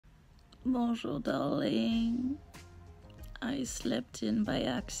Bonjour Darling. I slept in by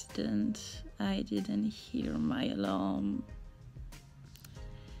accident. I didn't hear my alarm.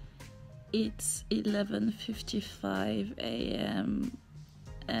 It's 11:55 a.m.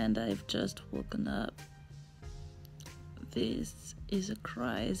 and I've just woken up. This is a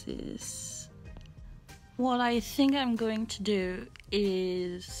crisis. What I think I'm going to do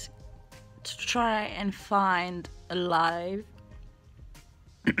is to try and find a live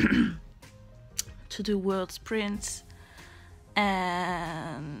to do word sprints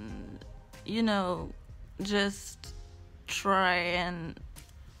and just try and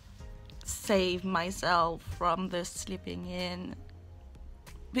save myself from the sleeping in,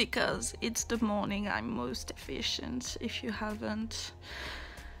 because it's the morning I'm most efficient, if you haven't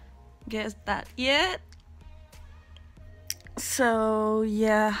guessed that yet. So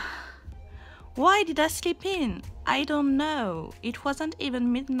yeah, why did I sleep in? I don't know. It wasn't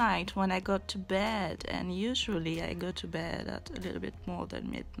even midnight when I got to bed, and usually I go to bed at a little bit more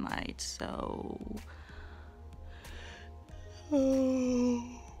than midnight, so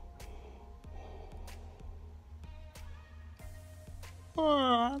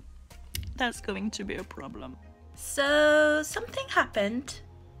that's going to be a problem. So something happened.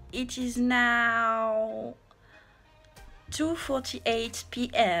 It is now 2:48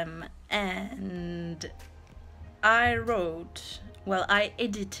 p.m. and I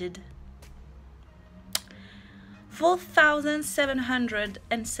edited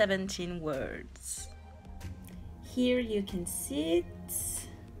 4,717 words. Here you can see it,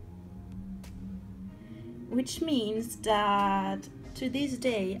 which means that to this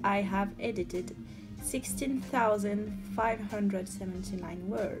day I have edited 16,579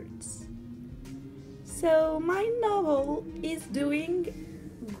 words. So my novel is doing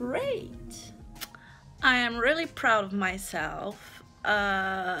great. I am really proud of myself.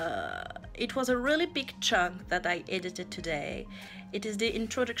 It was a really big chunk that I edited today. It is the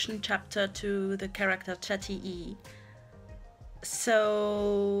introduction chapter to the character Chatty E.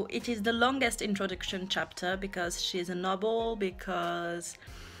 So it is the longest introduction chapter because she is a noble, because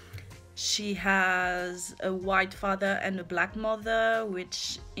she has a white father and a black mother,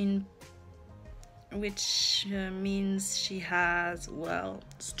 which means she has,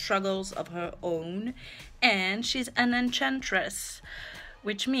 struggles of her own, and she's an enchantress,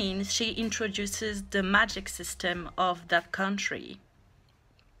 which means she introduces the magic system of that country.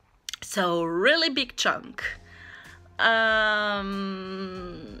 So really big chunk.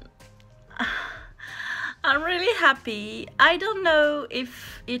 I'm really happy. I don't know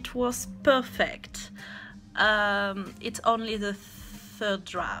if it was perfect. It's only the third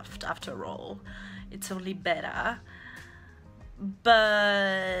draft after all. It's only better,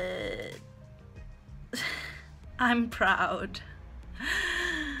 but I'm proud.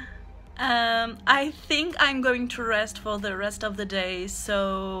 I think I'm going to rest for the rest of the day,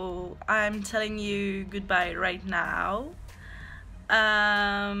 so I'm telling you goodbye right now.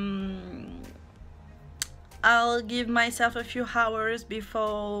 I'll give myself a few hours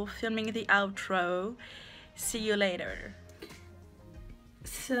before filming the outro. See you later.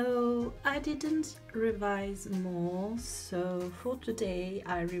 So I didn't revise more, so for today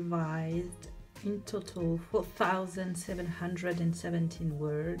I revised in total 4,717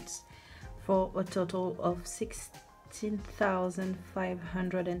 words for a total of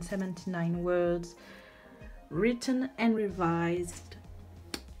 16,579 words written and revised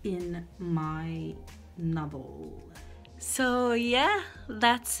in my novel. So yeah,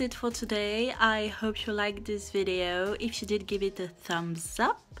 that's it for today. I hope you liked this video. If you did, give it a thumbs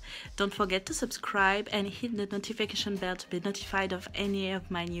up. Don't forget to subscribe and hit the notification bell to be notified of any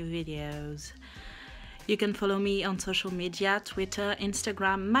of my new videos. You can follow me on social media, Twitter,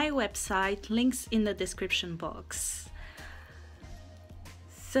 Instagram, my website, links in the description box.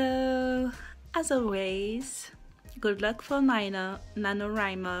 So, as always, good luck for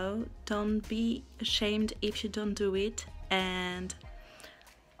NaNoWriMo. Don't be ashamed if you don't do it. And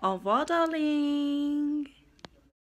au revoir, darling.